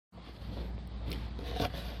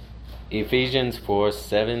Ephesians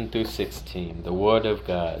 4:7-16, the Word of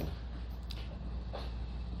God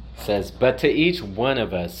says, "But to each one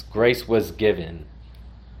of us grace was given,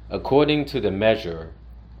 according to the measure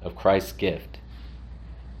of Christ's gift.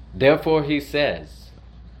 Therefore he says,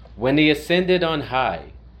 when he ascended on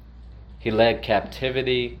high, he led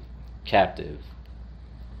captivity captive,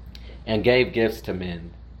 and gave gifts to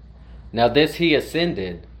men. Now this he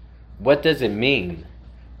ascended, what does it mean?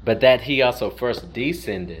 But that he also first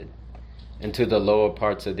descended into the lower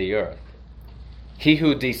parts of the earth. He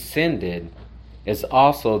who descended is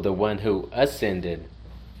also the one who ascended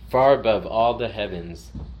far above all the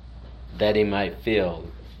heavens, that he might fill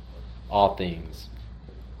all things.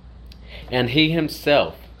 And he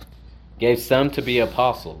himself gave some to be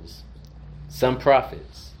apostles, some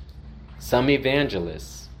prophets, some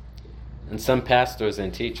evangelists, and some pastors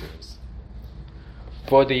and teachers,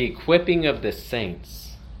 for the equipping of the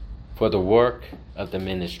saints, for the work of the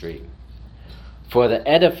ministry, for the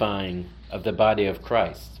edifying of the body of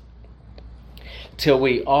Christ, till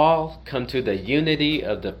we all come to the unity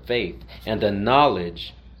of the faith and the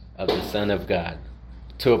knowledge of the Son of God,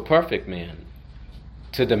 to a perfect man,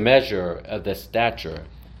 to the measure of the stature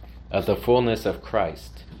of the fullness of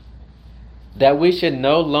Christ, that we should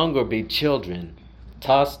no longer be children,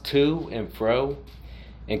 tossed to and fro,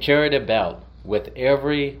 and carried about with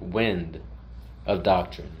every wind of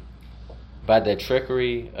doctrine, by the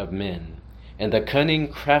trickery of men, and the cunning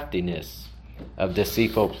craftiness of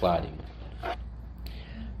deceitful plotting.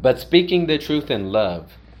 But speaking the truth in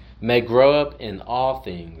love, may grow up in all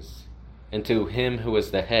things into him who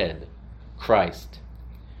is the head, Christ,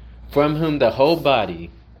 from whom the whole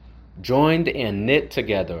body, joined and knit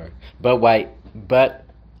together, by what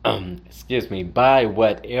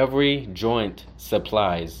every joint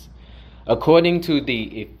supplies, according to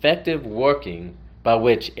the effective working by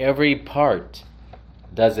which every part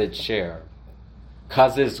does its share,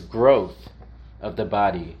 causes growth of the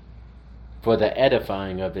body for the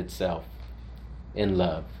edifying of itself in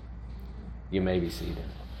love." You may be seated.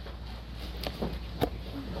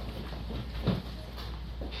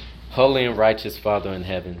 Holy and righteous Father in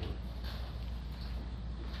heaven,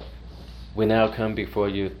 we now come before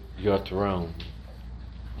you, your throne,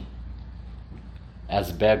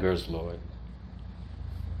 as beggars, Lord.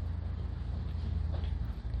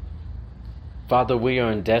 Father, we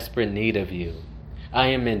are in desperate need of you. I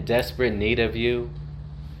am in desperate need of you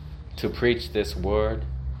to preach this word.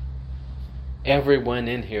 Everyone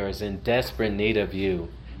in here is in desperate need of you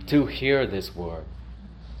to hear this word,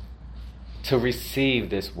 to receive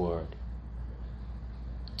this word,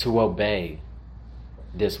 to obey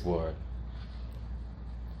this word.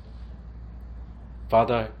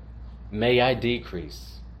 Father, may I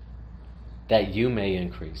decrease, that you may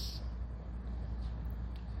increase.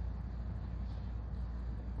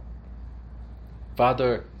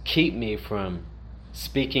 Father, keep me from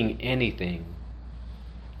speaking anything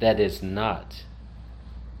that is not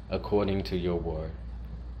according to your word.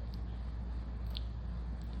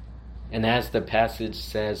 And as the passage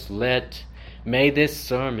says, may this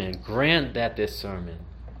sermon, grant that this sermon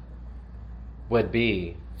would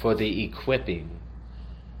be for the equipping,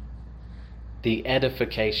 the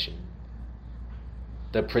edification,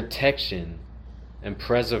 the protection and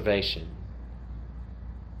preservation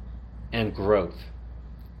and growth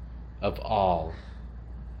of all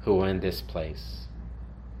who are in this place.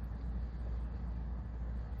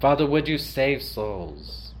 Father, would you save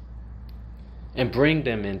souls and bring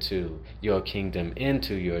them into your kingdom,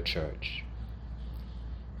 into your church,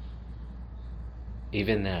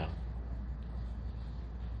 even now.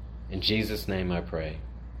 In Jesus' name I pray.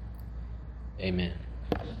 Amen.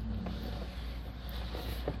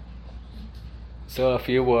 So if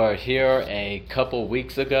you were here a couple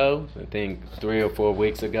weeks ago, I think 3 or 4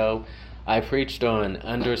 weeks ago, I preached on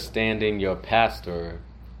understanding your pastor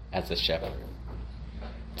as a shepherd.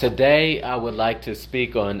 Today, I would like to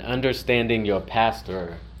speak on understanding your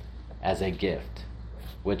pastor as a gift,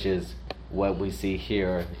 which is what we see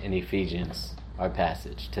here in Ephesians, our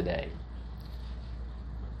passage today.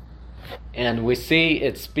 And we see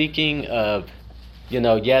it's speaking of,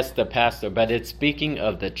 yes, the pastor, but it's speaking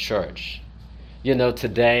of the church.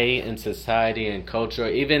 Today in society and culture,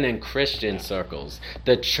 even in Christian circles,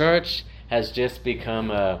 the church has just become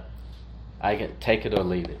I can take it or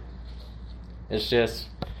leave it. It's just,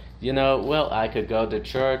 I could go to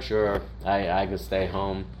church or I could stay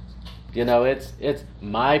home. It's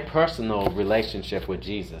my personal relationship with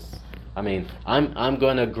Jesus. I mean, I'm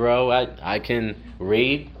going to grow. I can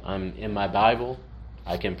read. I'm in my Bible.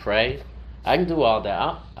 I can pray. I can do all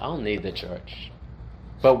that. I don't need the church.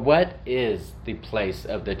 But what is the place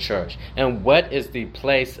of the church? And what is the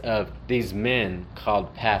place of these men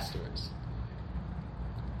called pastors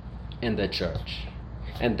in the church?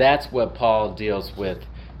 And that's what Paul deals with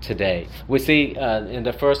today. We see in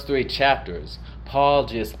the first 3 chapters, Paul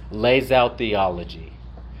just lays out theology,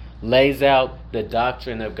 lays out the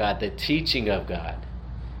doctrine of God, the teaching of God.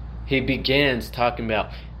 He begins talking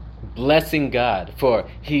about blessing God, for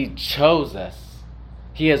He chose us.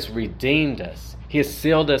 He has redeemed us. He has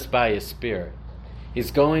sealed us by His Spirit.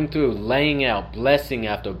 He's going through laying out blessing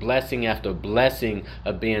after blessing after blessing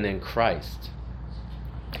of being in Christ.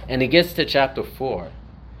 And he gets to chapter 4,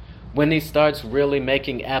 when he starts really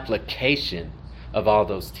making application of all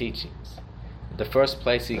those teachings. The first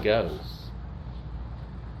place he goes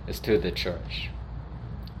is to the church.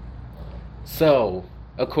 So,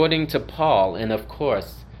 according to Paul, and of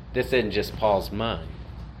course, this isn't just Paul's mind,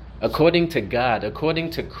 according to God, according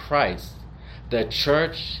to Christ, the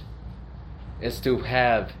church is to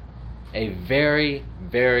have a very,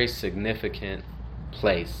 very significant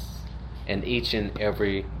place in each and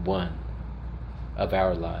every one of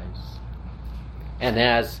our lives. And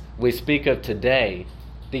as we speak of today,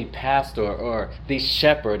 the pastor or the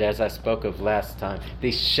shepherd, as I spoke of last time,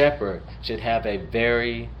 the shepherd should have a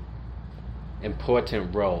very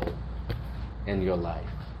important role in your life,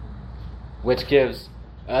 which gives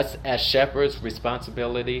us as shepherds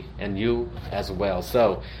responsibility, and you as well.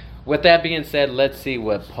 So, with that being said, let's see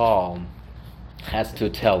what Paul has to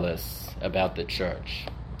tell us about the church.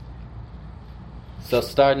 So,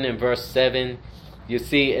 starting in verse 7, you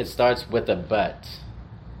see it starts with a but.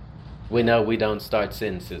 We know we don't start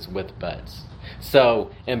sentences with buts.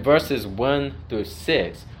 So, in verses 1 through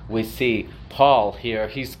 6, we see Paul here,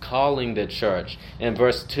 he's calling the church. In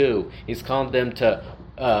verse 2, he's calling them to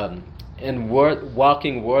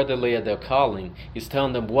walking worthily of their calling. He's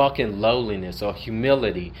telling them walk in lowliness or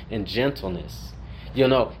humility and gentleness.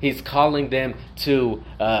 He's calling them to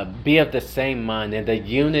be of the same mind and the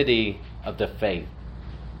unity of the faith.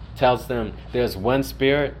 Tells them there's one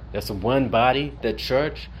Spirit, there's one body, the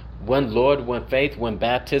church, one Lord, one faith, one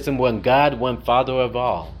baptism, one God, one Father of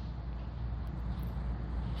all.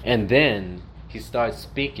 And then he starts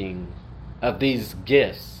speaking of these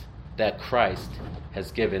gifts that Christ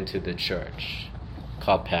has given to the church,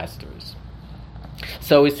 called pastors.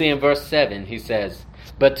 So we see in verse 7, he says,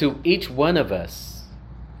 "But to each one of us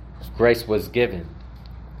grace was given,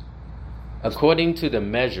 according to the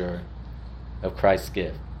measure of Christ's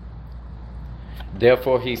gift."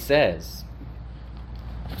 Therefore he says,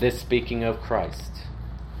 this speaking of Christ,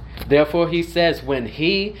 therefore he says, when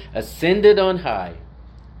he ascended on high,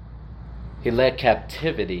 he led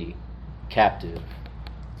captivity captive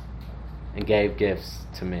and gave gifts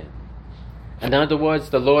to men. In other words,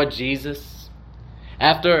 the Lord Jesus,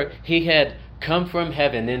 after he had come from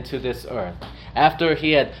heaven into this earth, after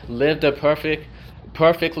he had lived a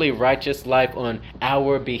perfectly righteous life on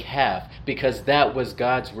our behalf, because that was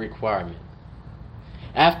God's requirement,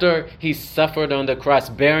 after he suffered on the cross,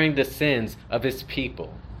 bearing the sins of his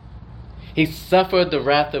people, he suffered the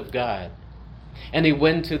wrath of God, and he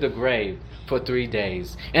went to the grave for 3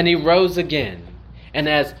 days, and he rose again. And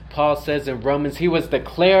as Paul says in Romans, he was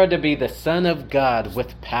declared to be the Son of God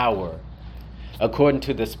with power, according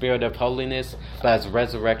to the Spirit of holiness, by his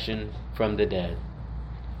resurrection from the dead.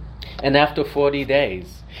 And after 40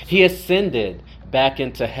 days, he ascended back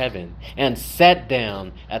into heaven and sat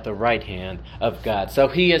down at the right hand of God. So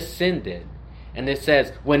he ascended. And it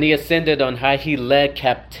says, when he ascended on high, he led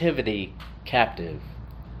captivity captive.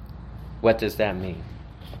 What does that mean?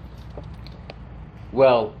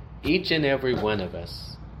 Well, each and every one of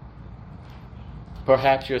us,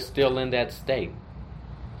 perhaps you're still in that state,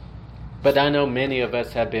 but I know many of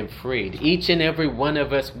us have been freed. Each and every one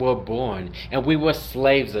of us were born, and we were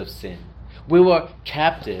slaves of sin. We were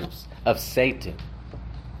captives of Satan.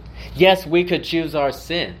 Yes, we could choose our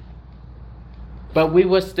sin, but we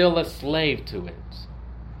were still a slave to it.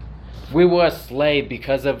 We were a slave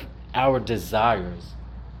because of our desires.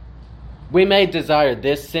 We may desire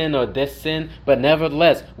this sin or this sin, but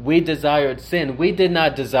nevertheless, we desired sin. We did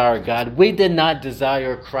not desire God. We did not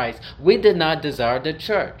desire Christ. We did not desire the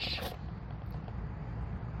church.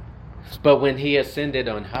 But when he ascended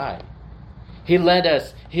on high, he led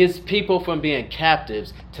us, his people, from being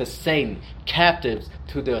captives to Satan, captives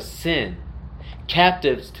to their sin,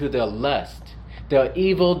 captives to their lust, their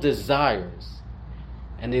evil desires.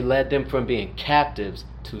 And he led them from being captives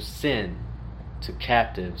to sin to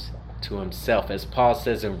captives to himself, as Paul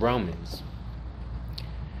says in Romans,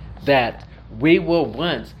 that we were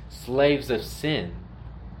once slaves of sin.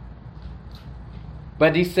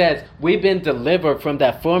 But he says we've been delivered from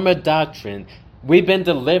that former doctrine We've been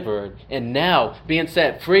delivered, and now, being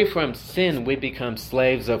set free from sin, we become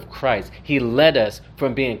slaves of Christ. He led us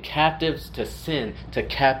from being captives to sin to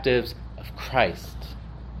captives of Christ.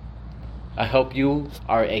 I hope you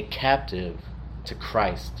are a captive to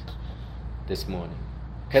Christ this morning,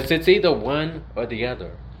 because it's either one or the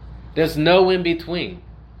other. There's no in between.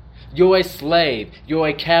 You're a slave, you're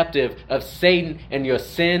a captive of Satan and your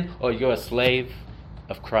sin, or you're a slave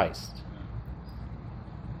of Christ.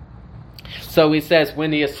 So he says,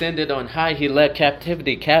 when he ascended on high, he led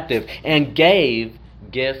captivity captive and gave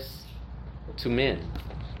gifts to men.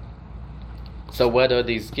 So what are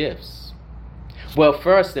these gifts? Well,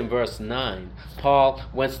 first in verse 9, Paul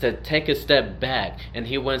wants to take a step back and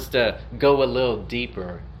he wants to go a little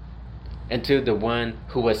deeper into the one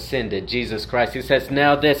who ascended, Jesus Christ. He says,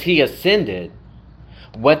 now this he ascended,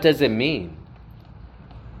 what does it mean?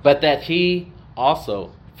 But that he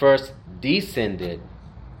also first descended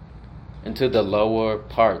into the lower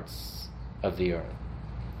parts of the earth.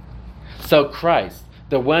 So Christ,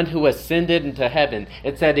 the one who ascended into heaven,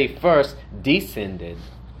 it said he first descended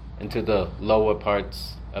into the lower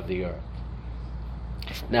parts of the earth.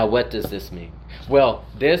 Now what does this mean? Well,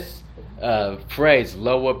 this phrase,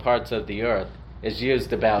 lower parts of the earth, is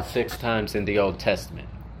used about 6 times in the Old Testament.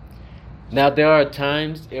 Now there are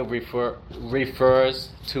times it refers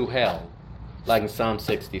to hell, like in Psalm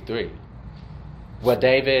 63. Where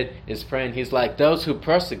David is praying, he's like, those who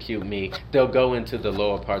persecute me, they'll go into the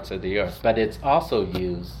lower parts of the earth. But it's also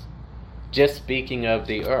used just speaking of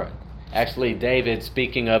the earth. Actually, David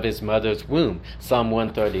speaking of his mother's womb, Psalm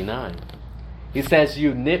 139. He says,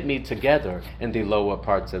 you knit me together in the lower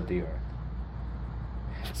parts of the earth.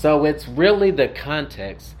 So it's really the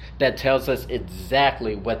context that tells us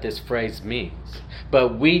exactly what this phrase means.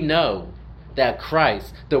 But we know that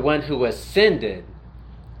Christ, the one who ascended,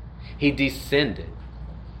 he descended.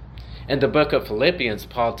 In the book of Philippians,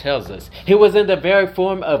 Paul tells us, he was in the very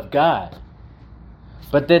form of God,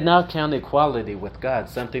 but did not count equality with God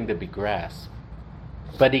something to be grasped.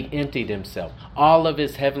 But he emptied himself, all of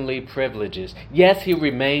his heavenly privileges. Yes, he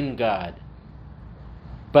remained God,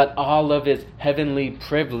 but all of his heavenly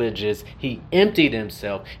privileges, he emptied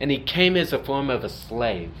himself, and he came as a form of a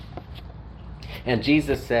slave. And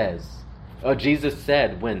Jesus said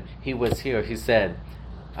when he was here, he said,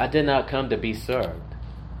 I did not come to be served,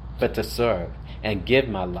 but to serve and give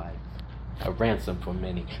my life a ransom for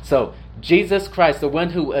many. So Jesus Christ, the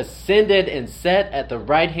one who ascended and sat at the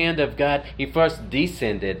right hand of God, he first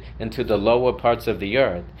descended into the lower parts of the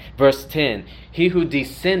earth. Verse 10, he who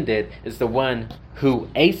descended is the one who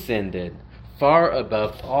ascended far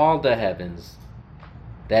above all the heavens,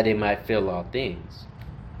 that he might fill all things.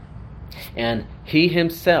 And he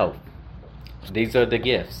himself, these are the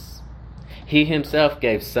gifts, he himself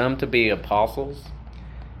gave some to be apostles,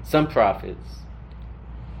 some prophets,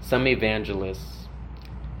 some evangelists,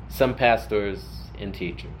 some pastors and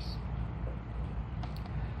teachers.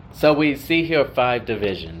 So we see here 5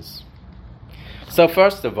 divisions. So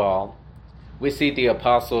first of all, we see the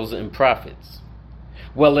apostles and prophets.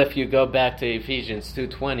 Well, if you go back to Ephesians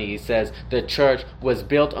 2:20, he says the church was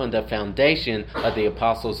built on the foundation of the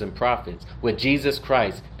apostles and prophets, with Jesus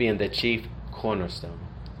Christ being the chief cornerstone.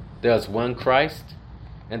 There was one Christ,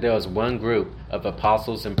 and there was one group of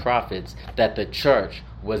apostles and prophets that the church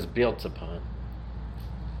was built upon.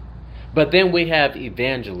 But then we have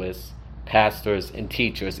evangelists, pastors, and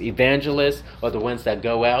teachers. Evangelists are the ones that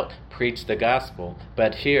go out, preach the gospel.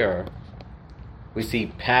 But here we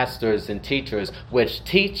see pastors and teachers, which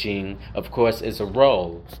teaching, of course, is a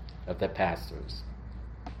role of the pastors.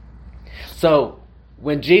 So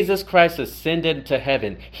when Jesus Christ ascended to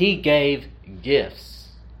heaven, he gave gifts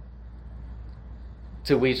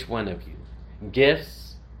to each one of you.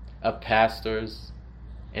 Gifts of pastors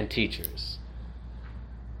and teachers.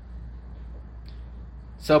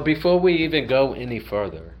 So before we even go any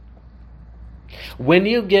further, when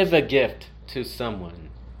you give a gift to someone,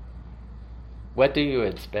 what do you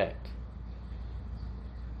expect?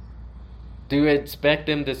 Do you expect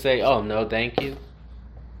them to say, oh, no, thank you?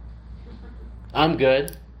 I'm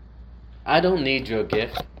good. I don't need your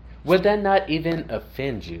gift. Would that not even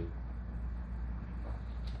offend you?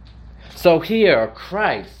 So here,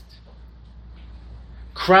 Christ,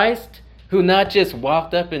 who not just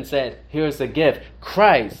walked up and said, here's a gift.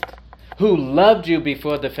 Christ, who loved you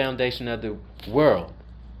before the foundation of the world.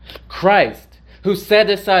 Christ, who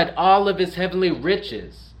set aside all of his heavenly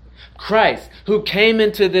riches. Christ, who came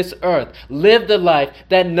into this earth, lived a life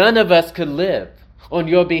that none of us could live on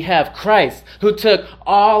your behalf. Christ, who took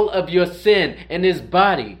all of your sin in his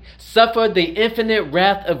body, suffered the infinite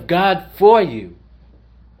wrath of God for you.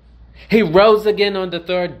 He rose again on the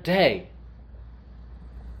 3rd day.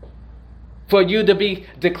 for you to be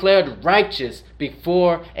declared righteous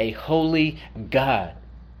before a holy God.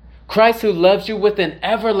 Christ who loves you with an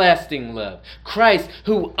everlasting love. Christ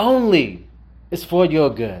who only is for your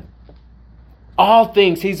good. All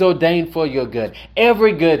things he's ordained for your good.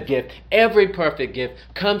 Every good gift, every perfect gift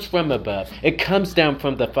comes from above. It comes down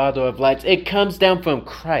from the Father of lights. It comes down from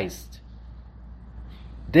Christ.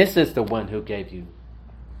 This is the one who gave you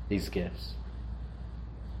these gifts.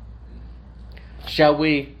 Shall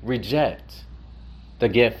we reject the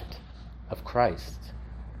gift of Christ?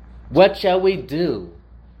 What shall we do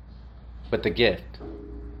with the gift?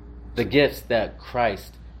 The gifts that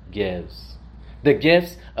Christ gives. The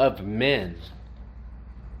gifts of men.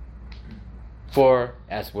 For,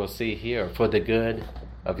 as we'll see here, for the good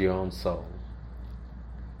of your own soul.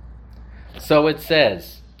 So it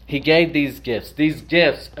says, he gave these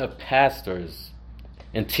gifts of pastors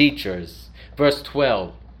and teachers. Verse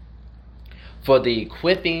 12, for the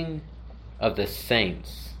equipping of the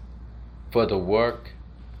saints, for the work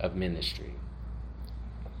of ministry.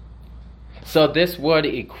 So this word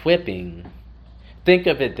equipping, think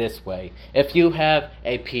of it this way. If you have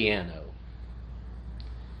a piano,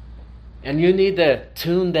 and you need to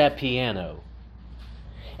tune that piano,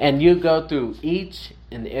 and you go through each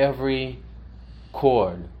and every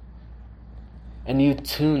chord, and you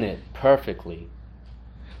tune it perfectly,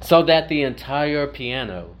 so that the entire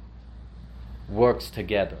piano works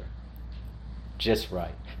together just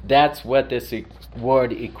right. That's what this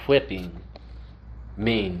word equipping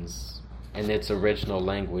means in its original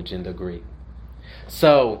language in the Greek.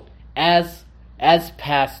 So, as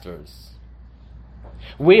pastors,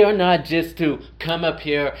 we are not just to come up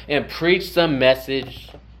here and preach some message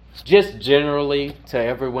just generally to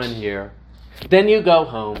everyone here. Then you go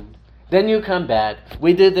home. Then you come back.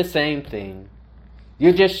 We do the same thing.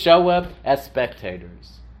 You just show up as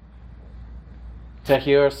spectators to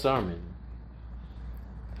hear a sermon.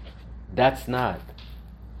 That's not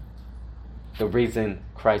the reason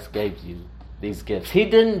Christ gave you these gifts. He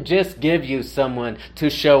didn't just give you someone to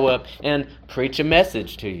show up and preach a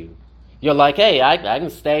message to you. You're like, hey, I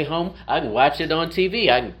can stay home. I can watch it on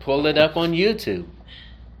TV. I can pull it up on YouTube.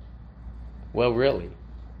 Well, really,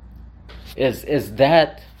 is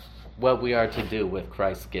that what we are to do with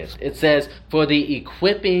Christ's gift? It says, for the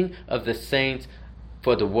equipping of the saints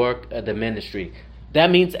for the work of the ministry.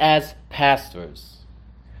 That means as pastors,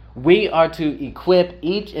 we are to equip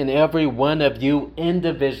each and every one of you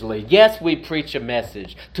individually. Yes, we preach a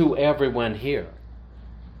message to everyone here.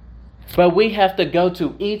 But we have to go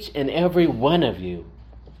to each and every one of you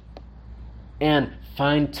and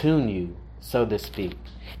fine-tune you, so to speak,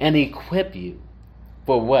 and equip you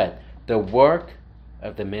for what? The work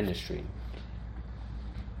of the ministry.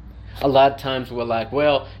 A lot of times we're like,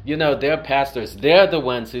 well, they're pastors. They're the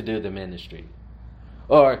ones who do the ministry.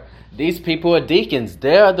 Or these people are deacons.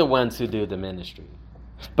 They're the ones who do the ministry.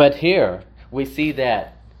 But here we see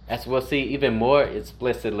that, as we'll see even more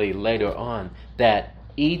explicitly later on, that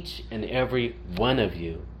each and every one of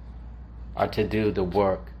you are to do the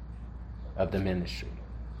work of the ministry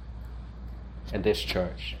in this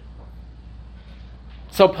church.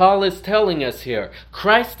 So Paul is telling us here,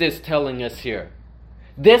 Christ is telling us here,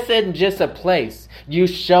 this isn't just a place you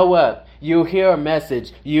show up, you hear a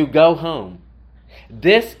message, you go home.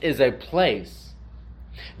 This is a place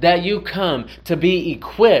that you come to be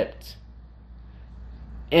equipped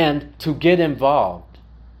and to get involved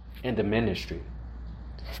in the ministry.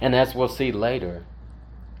 And as we'll see later,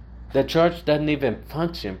 the church doesn't even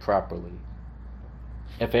function properly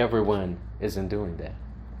if everyone isn't doing that.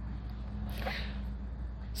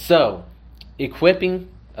 So, equipping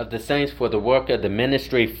of the saints for the work of the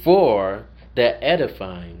ministry for the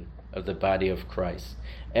edifying of the body of Christ.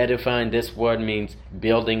 Edifying, this word means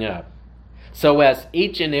building up. So as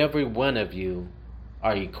each and every one of you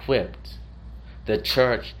are equipped, the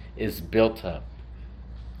church is built up.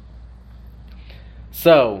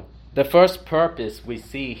 So, the first purpose we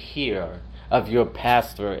see here of your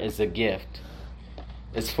pastor as a gift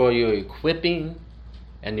is for your equipping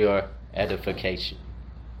and your edification.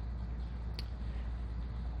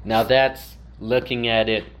 Now that's looking at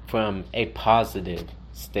it from a positive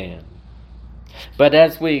stand. But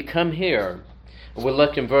as we come here, we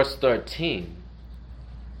look in verse 13.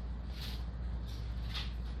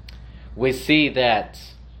 We see that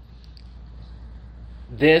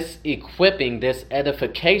this equipping, this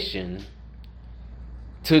edification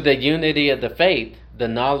to the unity of the faith, the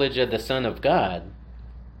knowledge of the Son of God,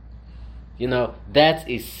 that's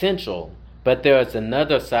essential. But there is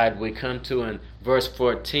another side we come to in verse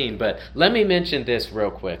 14. But let me mention this real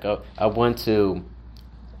quick. I want to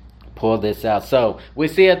pull this out. So we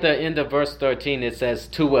see at the end of verse 13, it says,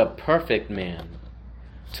 to a perfect man,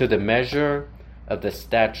 to the measure of the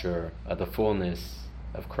stature of the fullness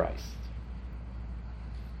of Christ.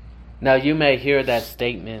 Now you may hear that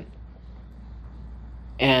statement,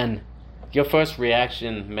 and your first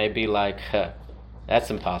reaction may be like, that's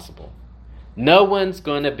impossible. No one's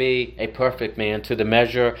going to be a perfect man to the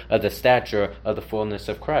measure of the stature of the fullness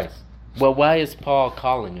of Christ. Well, why is Paul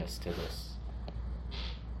calling us to this?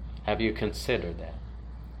 Have you considered that?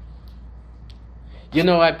 You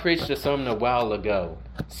know, I preached a sermon a while ago,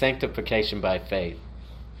 Sanctification by Faith.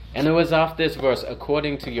 And it was off this verse,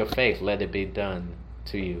 according to your faith, let it be done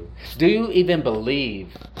to you. Do you even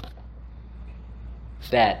believe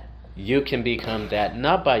that you can become that?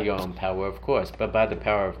 Not by your own power, of course, but by the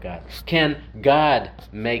power of God. Can God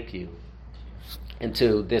make you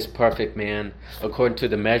into this perfect man according to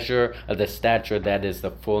the measure of the stature that is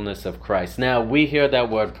the fullness of Christ? Now, we hear that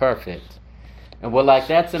word perfect, and we're like,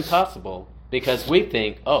 that's impossible, because we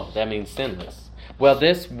think, oh, that means sinless. Well,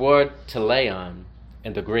 this word teleon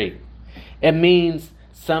in the Greek, it means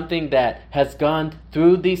something that has gone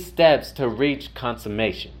through these steps to reach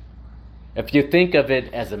consummation. If you think of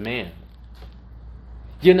it as a man,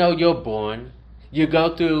 you know, you're born, you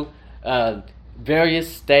go through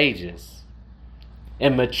various stages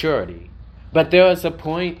in maturity, but there is a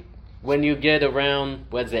point when you get around,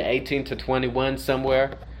 18 to 21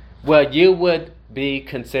 somewhere, where you would be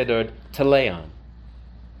considered teleon.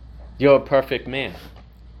 You're a perfect man.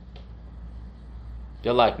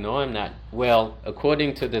 You're like, no, I'm not. Well,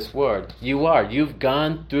 according to this word, you are. You've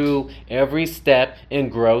gone through every step in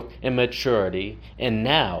growth and maturity, and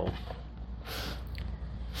now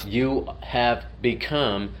you have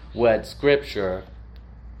become what Scripture,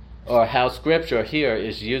 or how Scripture here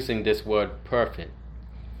is using this word perfect.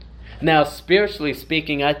 Now, spiritually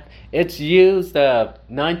speaking, it's used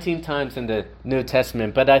 19 times in the New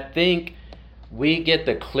Testament, but I think we get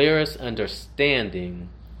the clearest understanding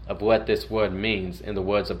of what this word means in the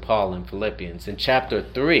words of Paul in Philippians. In chapter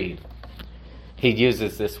 3, he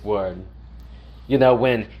uses this word. You know,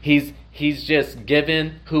 when he's just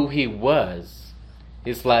given who he was.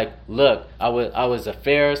 He's like, look, I was a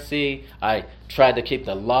Pharisee. I tried to keep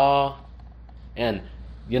the law. And,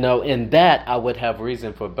 you know, in that I would have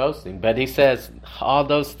reason for boasting. But he says, all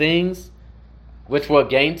those things which were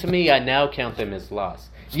gained to me, I now count them as loss.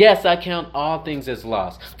 Yes, I count all things as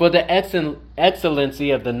loss, for the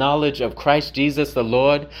excellency of the knowledge of Christ Jesus the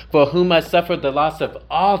Lord, for whom I suffered the loss of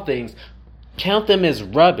all things, count them as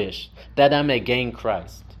rubbish, that I may gain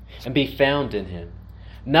Christ, and be found in him,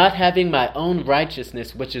 not having my own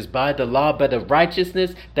righteousness, which is by the law, but a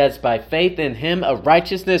righteousness that is by faith in him, a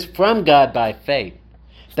righteousness from God by faith,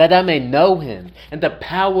 that I may know him, and the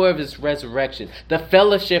power of his resurrection, the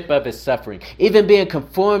fellowship of his suffering, even being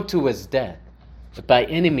conformed to his death, that by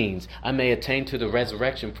any means I may attain to the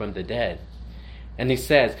resurrection from the dead. And he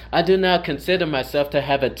says, I do not consider myself to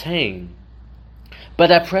have attained,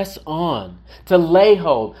 but I press on to lay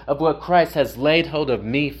hold of what Christ has laid hold of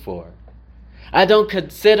me for. I don't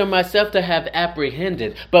consider myself to have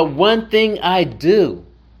apprehended, but one thing I do.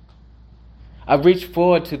 I reach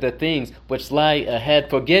forward to the things which lie ahead,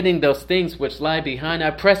 forgetting those things which lie behind.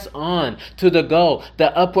 I press on to the goal,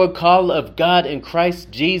 the upward call of God in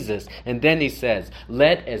Christ Jesus. And then he says,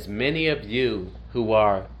 let as many of you who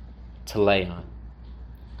are teleon,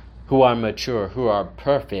 who are mature, who are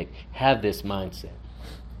perfect, have this mindset.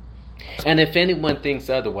 And if anyone thinks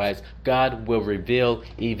otherwise, God will reveal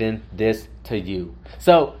even this to you.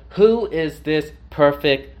 So, who is this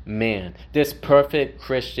perfect man, this perfect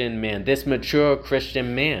Christian man, this mature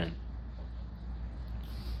Christian man?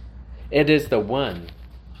 It is the one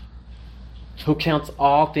who counts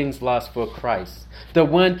all things lost for Christ, the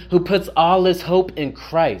one who puts all his hope in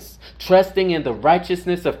Christ, trusting in the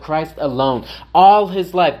righteousness of Christ alone. All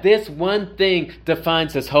his life, this one thing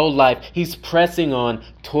defines his whole life. He's pressing on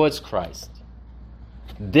towards Christ.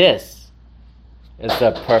 This is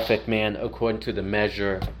the perfect man according to the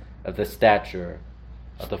measure of the stature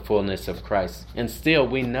of the fullness of Christ. And still,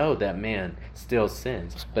 we know that man still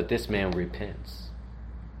sins, but this man repents.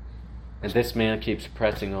 And this man keeps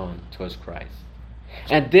pressing on towards Christ.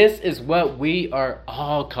 And this is what we are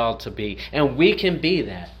all called to be. And we can be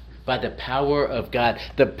that by the power of God.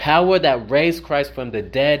 The power that raised Christ from the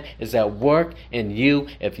dead is at work in you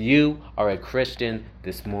if you are a Christian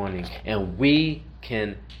this morning. And we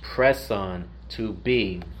can press on to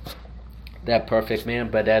be that perfect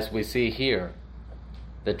man. But as we see here,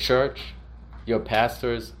 the church, your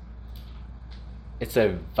pastors, it's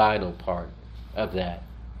a vital part of that.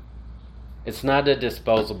 It's not a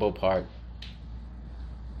disposable part.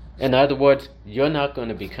 In other words, you're not going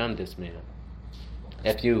to become this man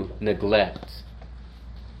if you neglect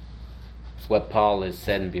what Paul is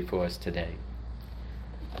setting before us today.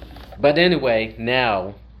 But anyway,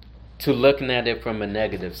 now to looking at it from a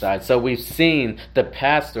negative side. So we've seen the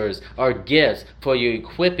pastors are gifts for your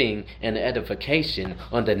equipping and edification.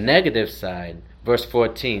 On the negative side, verse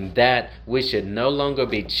 14, that we should no longer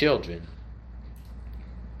be children,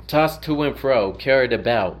 tossed to and fro, carried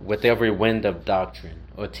about with every wind of doctrine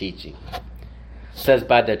or teaching. It says,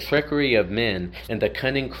 by the trickery of men and the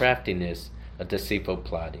cunning craftiness of deceitful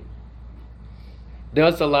plotting.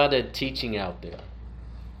 There's a lot of teaching out there.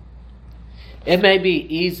 It may be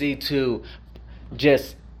easy to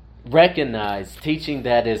just recognize teaching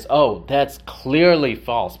that is, that's clearly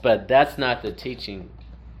false, but that's not the teaching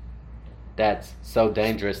that's so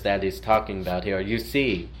dangerous that he's talking about here. You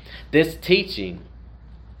see, this teaching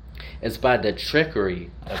is by the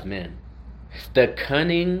trickery of men, the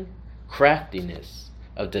cunning craftiness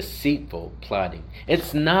of deceitful plotting.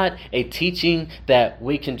 It's not a teaching that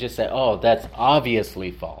we can just say, that's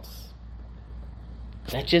obviously false.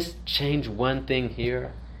 That just changed one thing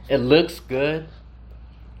here. It looks good.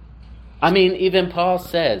 I mean, even Paul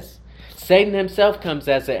says, Satan himself comes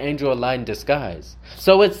as an angel of light in disguise.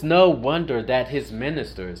 So it's no wonder that his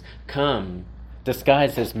ministers come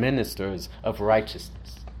disguised as ministers of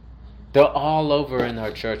righteousness. They're all over in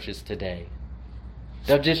our churches today.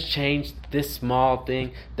 They'll just change this small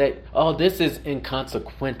thing that, this is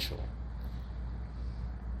inconsequential.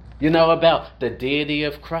 About the deity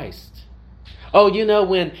of Christ.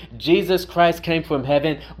 When Jesus Christ came from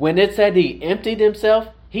heaven, when it said he emptied himself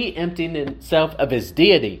of his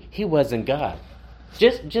deity. He wasn't God.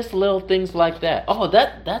 Just little things like that.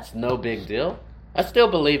 That's no big deal. I still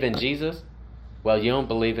believe in Jesus. Well, you don't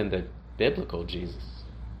believe in the biblical Jesus.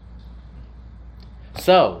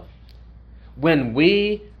 So, when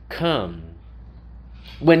you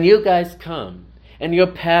guys come, and your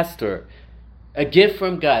pastor, a gift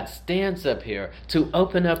from God, stands up here to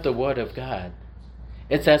open up the Word of God,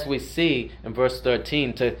 it's as we see in verse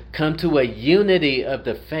 13, to come to a unity of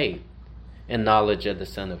the faith and knowledge of the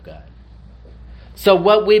Son of God. So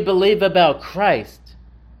what we believe about Christ,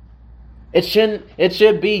 it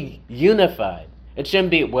should be unified. It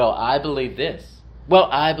shouldn't be, I believe this.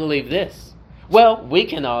 I believe this. We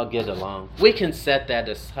can all get along. We can set that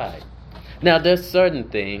aside. Now, there's certain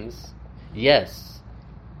things, yes,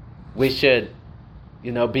 we should,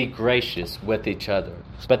 be gracious with each other.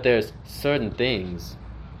 But there's certain things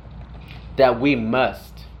that we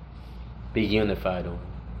must be unified on.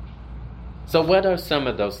 So what are some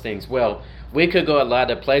of those things? We could go a lot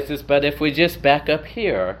of places, but if we just back up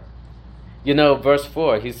here, verse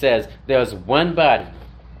 4, he says, there's one body.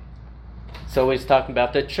 So he's talking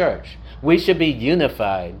about the church. We should be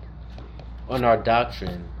unified on our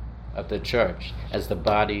doctrine of the church as the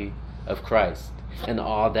body of Christ and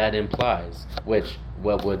all that implies, which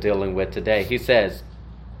what we're dealing with today. He says,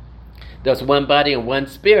 there's one body and one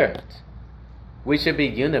spirit. We should be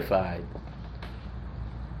unified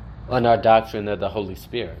on our doctrine of the Holy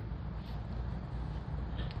Spirit.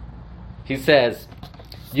 He says,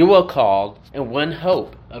 you were called in one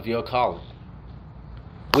hope of your calling.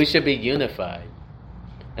 We should be unified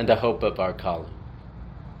in the hope of our calling.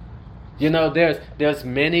 There's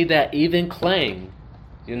many that even claim,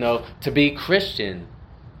 to be Christian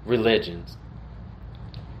religions.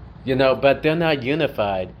 But they're not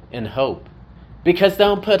unified in hope. Because they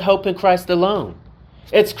don't put hope in Christ alone.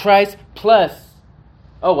 It's Christ plus,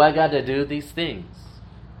 I got to do these things.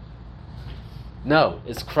 No,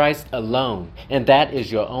 it's Christ alone. And that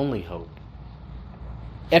is your only hope.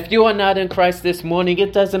 If you are not in Christ this morning,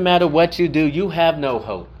 it doesn't matter what you do. You have no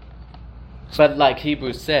hope. But like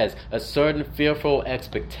Hebrews says, a certain fearful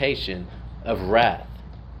expectation of wrath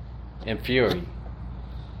and fury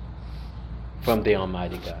from the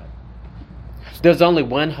Almighty God. There's only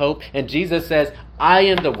one hope, and Jesus says, I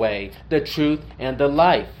am the way, the truth, and the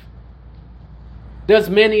life. There's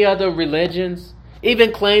many other religions,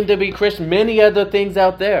 even claim to be Christian, many other things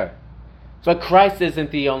out there. But Christ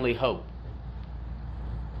isn't the only hope.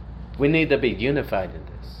 We need to be unified in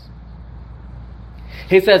this.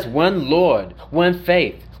 He says one Lord, one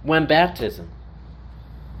faith, one baptism.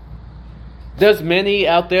 There's many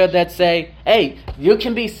out there that say, hey, you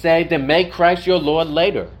can be saved and make Christ your Lord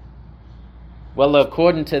later. Well,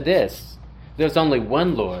 according to this, there's only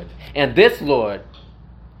one Lord. And this Lord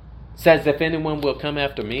says, if anyone will come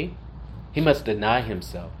after me, he must deny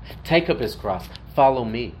himself, take up his cross, follow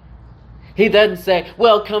me. He doesn't say,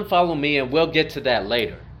 come follow me and we'll get to that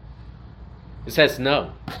later. It says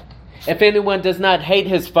no. If anyone does not hate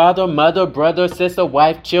his father, mother, brother, sister,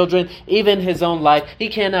 wife, children, even his own life, he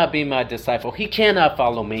cannot be my disciple. He cannot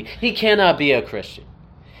follow me. He cannot be a Christian.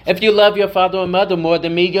 If you love your father and mother more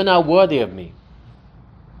than me, you're not worthy of me.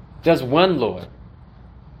 There's one Lord.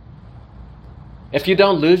 If you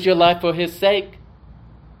don't lose your life for his sake,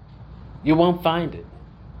 you won't find it.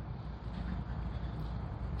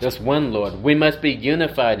 There's one Lord. We must be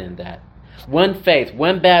unified in that. One faith,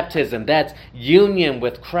 one baptism, that's union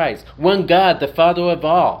with Christ. One God, the Father of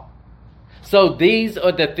all. So these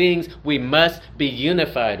are the things we must be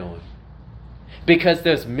unified on. Because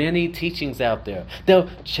there's many teachings out there. They'll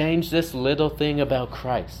change this little thing about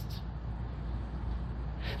Christ.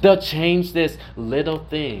 They'll change this little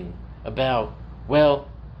thing about, well,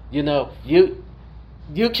 you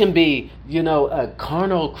can be, a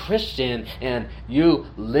carnal Christian and you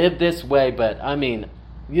live this way, but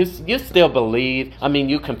you still believe.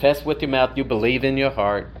 You confess with your mouth, you believe in your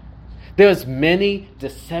heart. There's many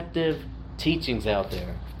deceptive teachings out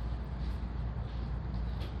there.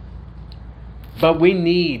 But we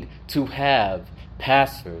need to have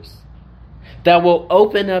pastors that will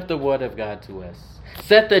open up the Word of God to us.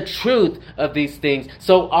 Set the truth of these things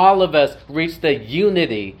so all of us reach the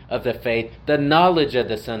unity of the faith, the knowledge of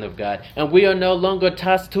the Son of God, and we are no longer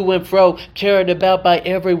tossed to and fro, carried about by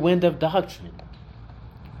every wind of doctrine.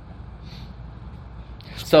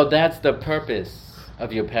 So that's the purpose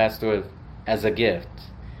of your pastor as a gift.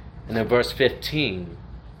 And in verse 15,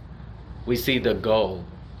 we see the goal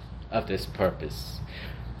of this purpose.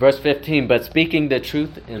 Verse 15, but speaking the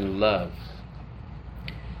truth in love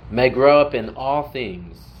may grow up in all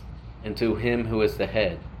things into him who is the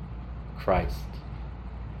head, Christ.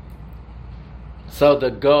 So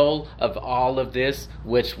the goal of all of this,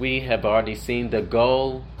 which we have already seen, the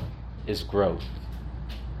goal is growth.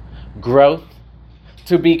 Growth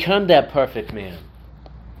to become that perfect man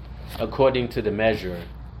according to the measure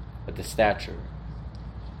of the stature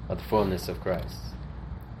of the fullness of Christ.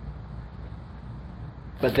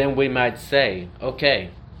 But then we might say,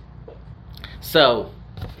 okay, so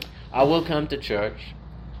I will come to church.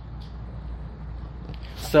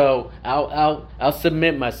 So I'll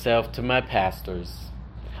submit myself to my pastors.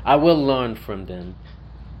 I will learn from them.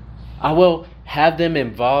 I will have them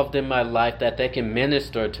involved in my life, that they can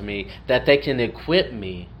minister to me, that they can equip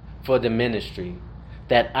me for the ministry,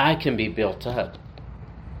 that I can be built up.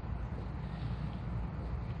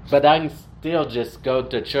 But I can still just go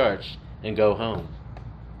to church and go home.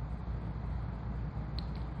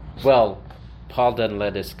 Well, Paul doesn't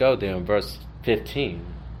let us go there in verse 15.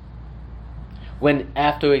 When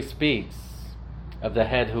after he speaks of the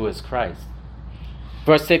head who is Christ.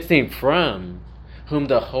 Verse 16, from whom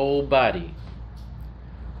the whole body.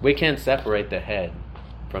 We can't separate the head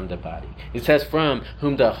from the body. It says from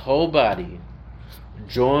whom the whole body,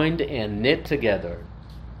 joined and knit together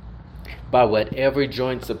by what every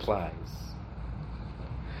joint supplies,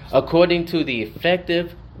 according to the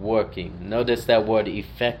effective working. Notice that word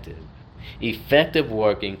effective. Effective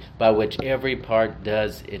working by which every part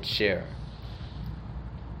does its share.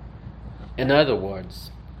 In other words,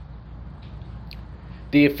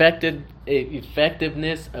 the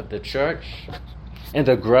effectiveness of the church and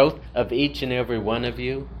the growth of each and every one of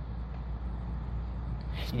you,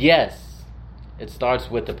 yes, it starts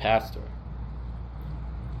with the pastor.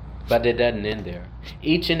 But it doesn't end there.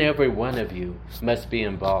 Each and every one of you must be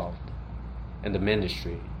involved in the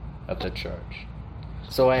ministry of the church.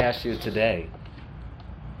 So I ask you today,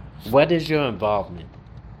 what is your involvement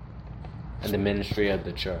in the ministry of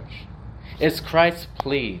the church? Is Christ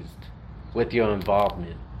pleased with your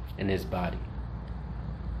involvement in his body?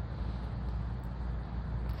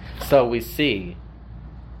 So we see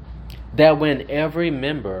that when every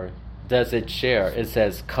member does its share, it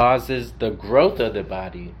says causes the growth of the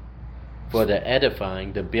body for the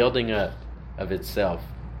edifying, the building up of itself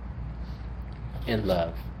in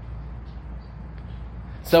love.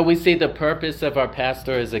 So we see the purpose of our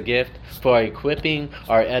pastor as a gift for our equipping,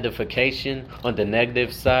 our edification on the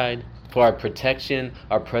negative side, for our protection,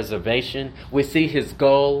 our preservation. We see his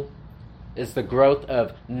goal is the growth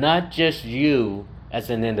of not just you as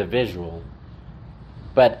an individual,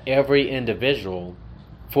 but every individual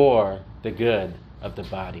for the good of the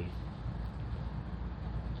body.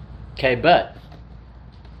 Okay, but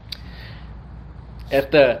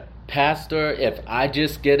if I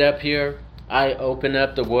just get up here, I open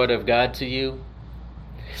up the Word of God to you,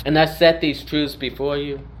 and I set these truths before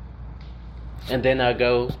you, and then I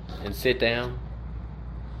go and sit down,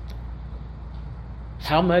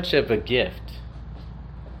 how much of a gift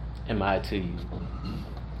am I to you?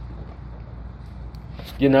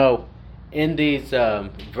 In these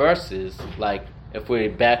verses, like if we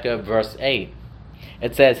back up verse 8,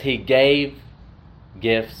 it says he gave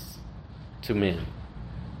gifts to men.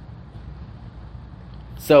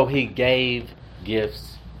 So he gave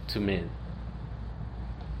gifts to men.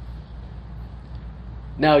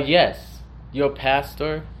 Now, yes, your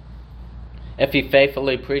pastor, if he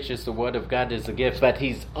faithfully preaches the word of God, is a gift, but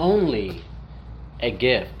he's only a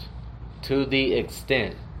gift to the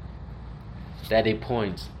extent that he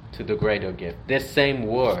points to the greater gift. This same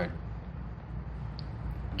word,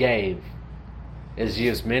 gave, is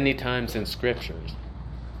used many times in scriptures,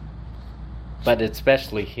 but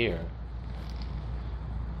especially here.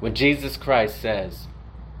 When Jesus Christ says,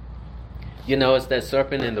 you know, as that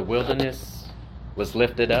serpent in the wilderness was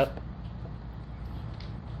lifted up,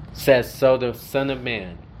 says, so the Son of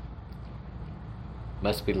Man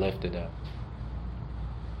must be lifted up,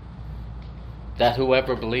 that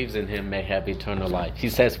whoever believes in him may have eternal life. He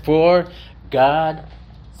says, for God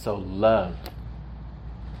so loved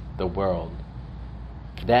the world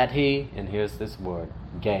that he, and here's this word,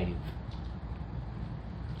 gave.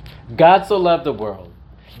 God so loved the world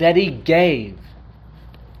that he gave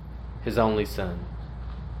his only Son.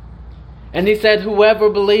 And he said, whoever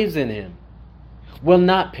believes in him will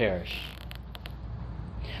not perish,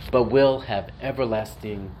 but will have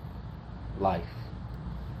everlasting life.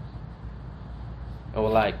 And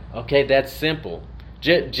we're like, okay, that's simple.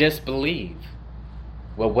 Just believe.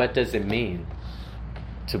 Well, what does it mean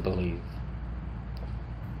to believe?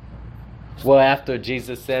 Well, after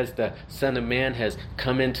Jesus says the Son of Man has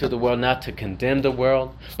come into the world not to condemn the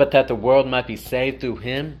world, but that the world might be saved through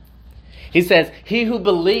him, he says, he who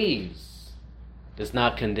believes is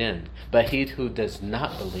not condemned, but he who does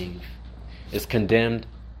not believe is condemned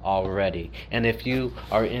already. And if you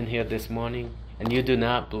are in here this morning and you do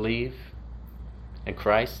not believe in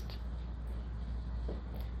Christ,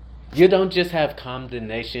 you don't just have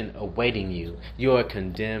condemnation awaiting you. You are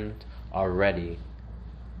condemned already.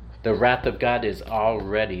 The wrath of God is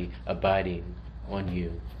already abiding on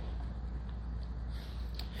you.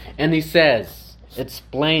 And he says,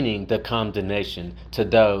 explaining the condemnation to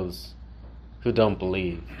those who don't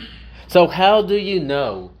believe. So how do you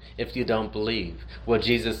know if you don't believe? Well,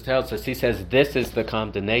 Jesus tells us, he says, this is the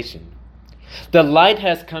condemnation. The light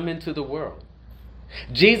has come into the world.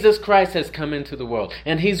 Jesus Christ has come into the world,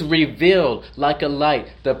 and he's revealed like a light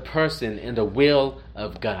the person and the will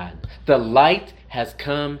of God. The light has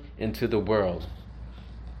come into the world.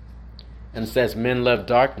 And says men love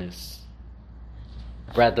darkness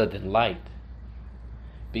rather than light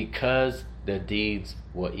because their deeds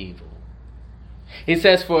were evil. He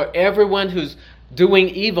says for everyone who's doing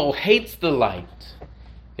evil hates the light.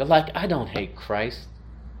 You're like, I don't hate Christ.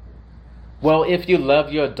 Well, if you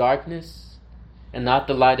love your darkness and not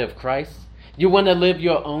the light of Christ, you want to live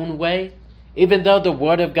your own way, even though the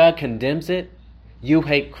Word of God condemns it, you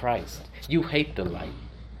hate Christ. You hate the light.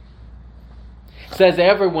 It says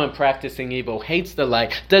everyone practicing evil hates the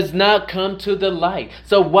light, does not come to the light.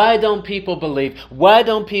 So why don't people believe? Why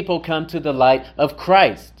don't people come to the light of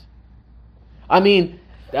Christ? I mean,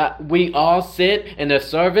 we all sit in a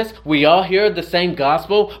service. We all hear the same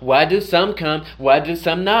gospel. Why do some come? Why do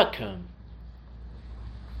some not come?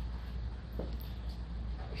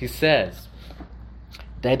 He says,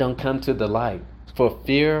 they don't come to the light for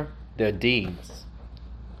fear their deeds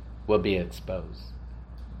will be exposed.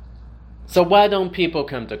 So why don't people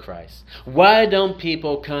come to Christ? Why don't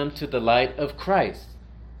people come to the light of Christ?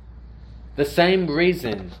 The same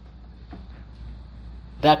reason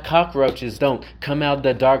that cockroaches don't come out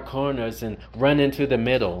the dark corners and run into the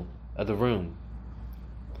middle of the room.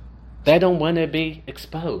 They don't want to be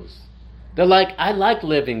exposed. They're like, I like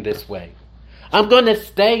living this way. I'm going to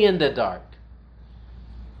stay in the dark.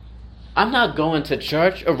 I'm not going to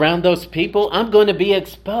church around those people. I'm going to be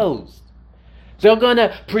exposed. They're going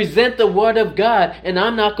to present the Word of God, and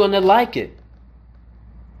I'm not going to like it.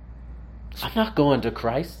 I'm not going to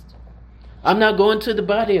Christ. I'm not going to the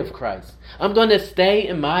body of Christ. I'm going to stay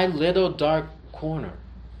in my little dark corner.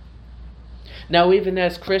 Now, even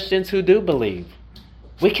as Christians who do believe,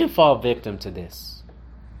 we can fall victim to this.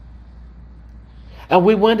 And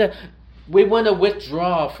we want to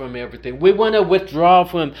withdraw from everything. We want to withdraw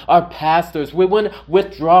from our pastors. We want to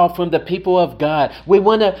withdraw from the people of God. We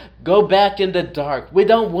want to go back in the dark. We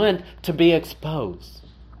don't want to be exposed.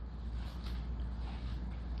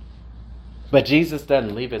 But Jesus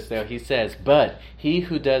doesn't leave us there. He says, but he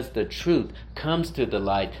who does the truth comes to the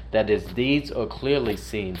light, that his deeds are clearly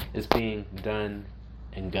seen as being done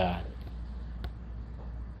in God.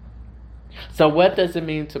 So what does it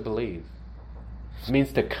mean to believe? It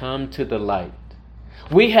means to come to the light.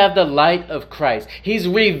 We have the light of Christ. He's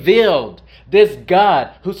revealed this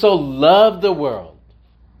God who so loved the world.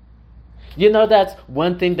 You know, that's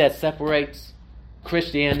one thing that separates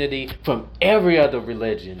Christianity from every other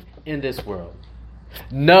religion in this world.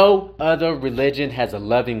 No other religion has a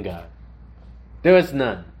loving God. There is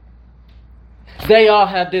none. They all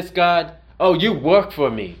have this God, oh, you work for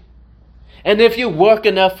me. And if you work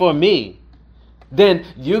enough for me, then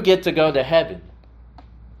you get to go to heaven.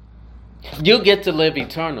 You get to live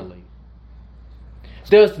eternally.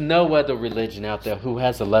 There's no other religion out there who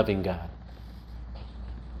has a loving God.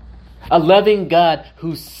 A loving God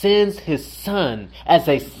who sends his Son as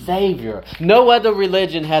a Savior. No other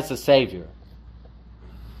religion has a Savior.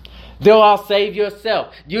 They'll all save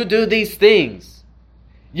yourself. You do these things.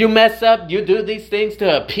 You mess up, you do these things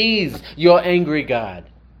to appease your angry God.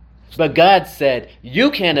 But God said, you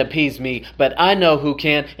can't appease me, but I know who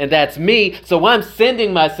can, and that's me. So I'm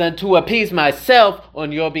sending my Son to appease myself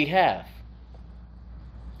on your behalf.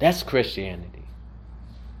 That's Christianity.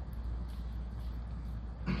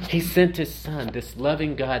 He sent his Son. This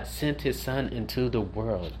loving God sent his Son into the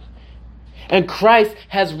world. And Christ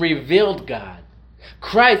has revealed God.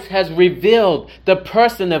 Christ has revealed the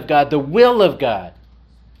person of God, the will of God.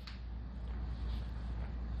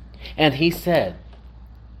 And he said,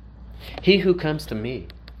 he who comes to me,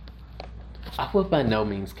 I will by no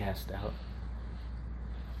means cast out.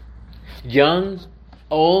 Young,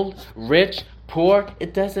 old, rich, poor,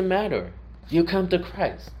 it doesn't matter. You come to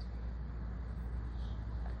Christ.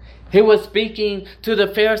 He was speaking to the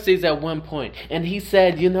Pharisees at one point, and he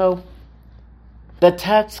said, you know, the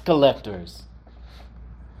tax collectors,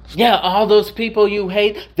 yeah, all those people you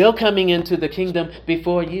hate, they're coming into the kingdom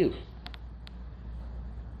before you.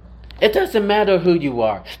 It doesn't matter who you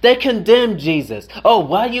are. They condemned Jesus. Oh,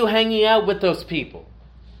 why are you hanging out with those people?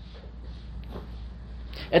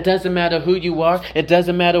 It doesn't matter who you are. It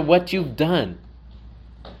doesn't matter what you've done.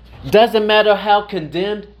 Doesn't matter how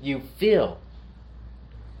condemned you feel.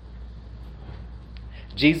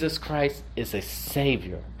 Jesus Christ is a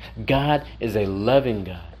Savior. God is a loving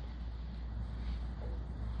God.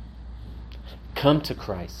 Come to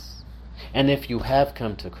Christ. And if you have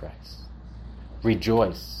come to Christ,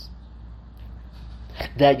 rejoice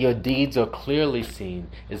that your deeds are clearly seen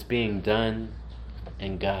as being done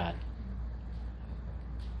in God.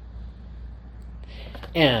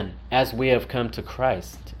 And as we have come to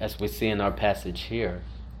Christ, as we see in our passage here,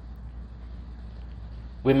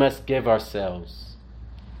 we must give ourselves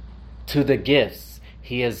to the gifts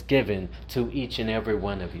he has given to each and every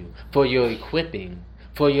one of you for your equipping,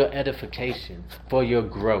 for your edification, for your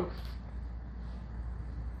growth.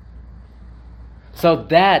 So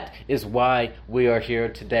that is why we are here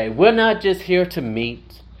today. We're not just here to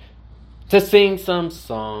meet, to sing some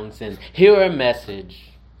songs and hear a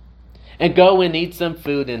message and go and eat some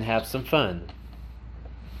food and have some fun.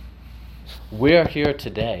 We're here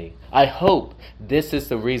today. I hope this is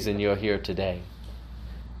the reason you're here today.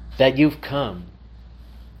 That you've come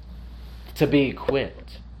to be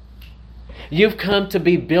equipped. You've come to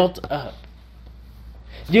be built up.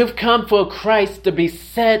 You've come for Christ to be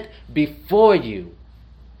set before you.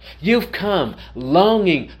 You've come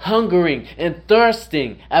longing, hungering, and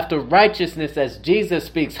thirsting after righteousness as Jesus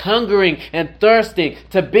speaks, hungering and thirsting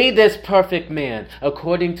to be this perfect man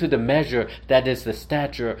according to the measure that is the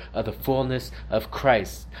stature of the fullness of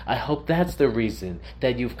Christ. I hope that's the reason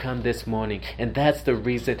that you've come this morning, and that's the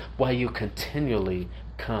reason why you continually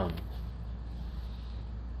come.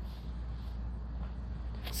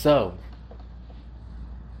 So,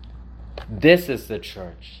 this is the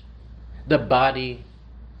church, the body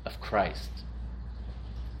of Christ,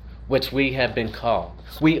 which we have been called.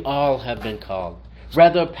 We all have been called.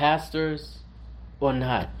 Whether pastors or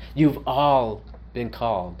not, you've all been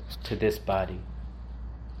called to this body.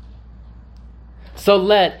 So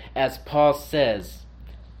let, as Paul says,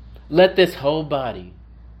 let this whole body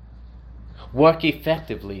work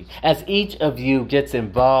effectively as each of you gets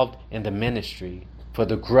involved in the ministry for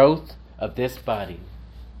the growth of this body,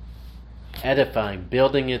 edifying,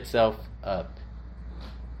 building itself up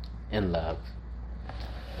in love.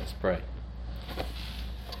 Let's pray.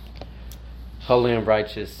 Holy and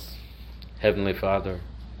righteous Heavenly Father,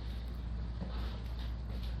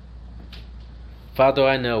 Father,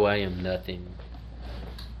 I know I am nothing.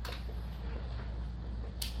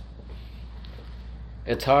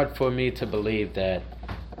 It's hard for me to believe that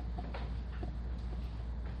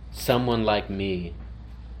someone like me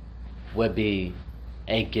would be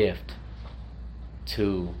a gift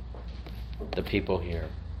to the people here,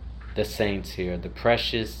 the saints here, the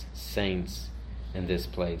precious saints in this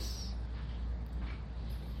place.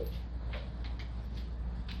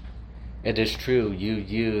 It is true, you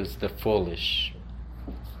use the foolish.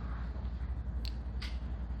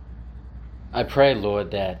 I pray,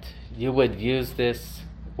 Lord, that you would use this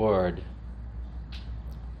word.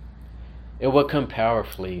 It will come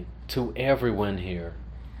powerfully to everyone here.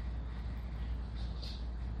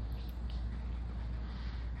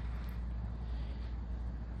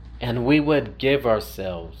 And we would give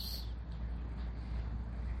ourselves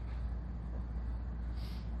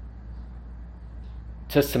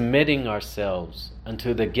to submitting ourselves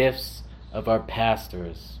unto the gifts of our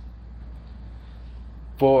pastors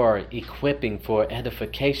for equipping, for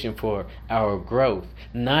edification, for our growth,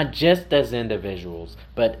 not just as individuals,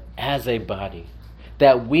 but as a body,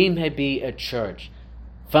 that we may be a church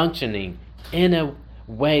functioning in a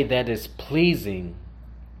way that is pleasing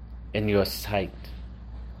in your sight.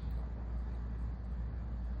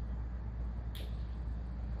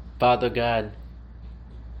 Father God,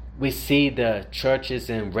 we see the churches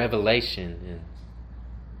in Revelation, and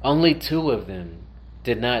only 2 of them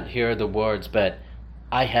did not hear the words, but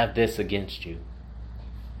I have this against you.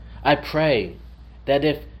 I pray that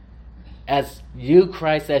if, as you,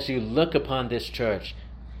 Christ, as you look upon this church,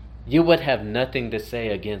 you would have nothing to say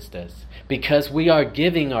against us, because we are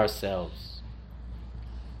giving ourselves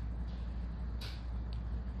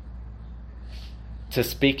to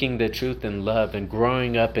speaking the truth in love and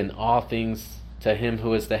growing up in all things to Him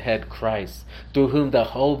who is the head, Christ, through whom the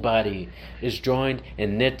whole body is joined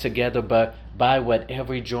and knit together by what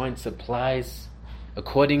every joint supplies,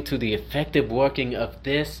 according to the effective working of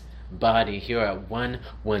this body here at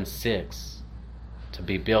 116, to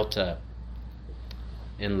be built up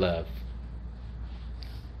in love.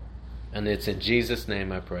 And it's in Jesus'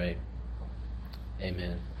 name I pray.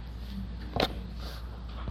 Amen.